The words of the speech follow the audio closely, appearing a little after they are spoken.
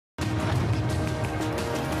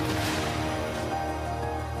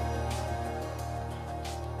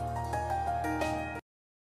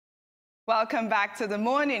Welcome back to the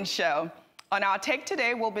morning show. On our take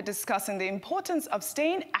today, we'll be discussing the importance of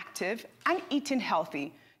staying active and eating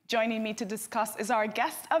healthy. Joining me to discuss is our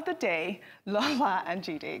guest of the day, Lola and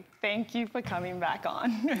Jide. Thank you for coming back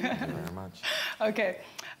on. Thank you very much. Okay,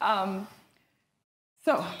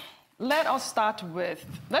 so let us start with,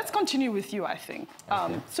 let's continue with you, I think.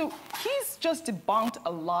 Okay. So he's just debunked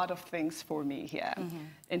a lot of things for me here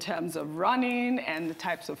in terms of running and the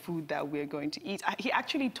types of food that we're going to eat. He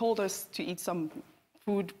actually told us to eat some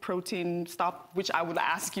food, protein stuff, which I will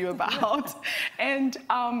ask you about. And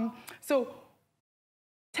so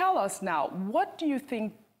tell us now, what do you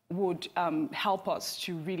think would help us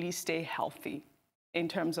to really stay healthy in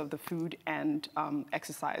terms of the food and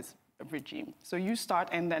exercise regime? So you start,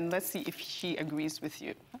 and then let's see if she agrees with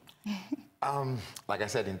you. Like I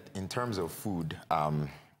said, in terms of food,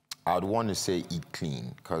 I would want to say eat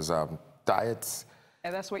clean, because diets...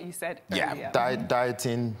 And that's what you said earlier. Yeah,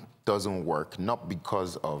 dieting doesn't work, not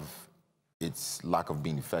because of its lack of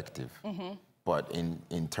being effective, but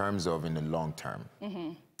in terms of in the long term.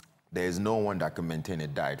 There's no one that can maintain a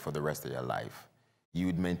diet for the rest of your life. You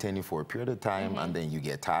would maintain it for a period of time, and then you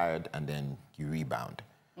get tired, and then you rebound.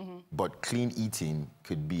 But clean eating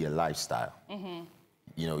could be a lifestyle.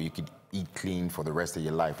 You know, you could eat clean for the rest of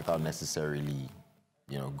your life without necessarily,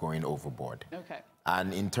 you know, going overboard. Okay.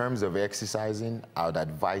 And in terms of exercising, I would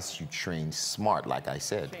advise you train smart, like I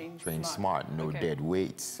said. Train smart, no dead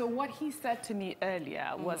weights. So what he said to me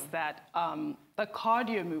earlier was that the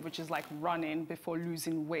cardio move, which is like running before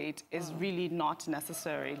losing weight, is really not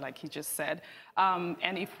necessary, like he just said.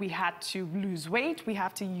 And if we had to lose weight, we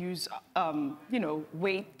have to use, you know,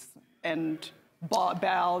 weights and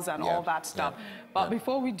barbells and all that stuff. But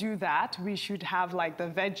before we do that, we should have like the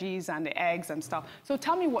veggies and the eggs and stuff. So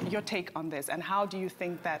tell me what your take on this, and how do you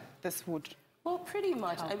think that this would Well, pretty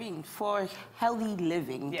much. I mean, for healthy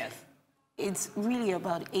living, it's really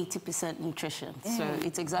about 80% nutrition. So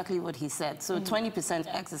it's exactly what he said. So 20%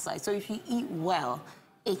 exercise. So if you eat well,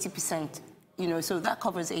 80%, you know, so that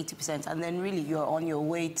covers 80%. And then really you're on your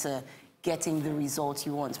way to getting the results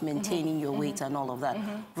you want, maintaining your weight and all of that.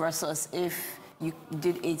 Versus if you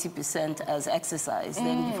did 80% as exercise,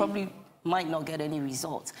 then you probably might not get any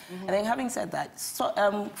results. And then having said that,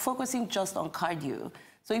 so, focusing just on cardio,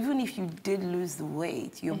 so even if you did lose the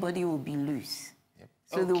weight, your body will be loose.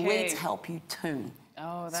 So the weights help you tone.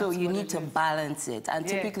 Oh, that's so you need to balance it. And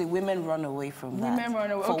typically women run away from that. Women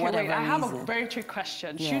run away. For whatever wait, I have reason. a very trick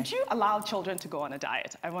question. Should you allow children to go on a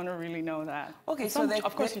diet? I want to really know that. Okay,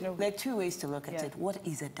 of course, you know. There are two ways to look at it. What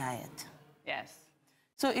is a diet? Yes.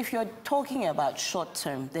 So if you're talking about short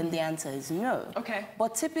term, then the answer is no. Okay.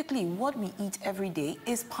 But typically what we eat every day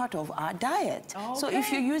is part of our diet. So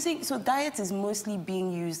if you're using, so diet is mostly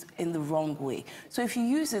being used in the wrong way. So if you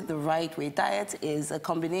use it the right way, diet is a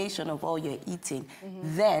combination of all you're eating,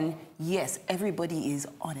 then yes, everybody is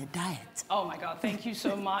on a diet. Oh my God, thank you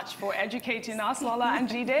so much for educating us, Lola and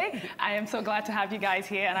Jide. I am so glad to have you guys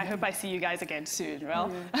here, and I hope I see you guys again soon.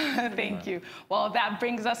 Well, thank you. Well, that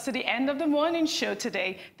brings us to the end of the morning show today.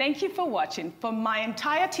 Thank you for watching. For my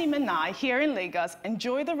entire team and I here in Lagos,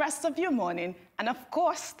 enjoy the rest of your morning and, of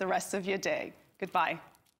course, the rest of your day. Goodbye.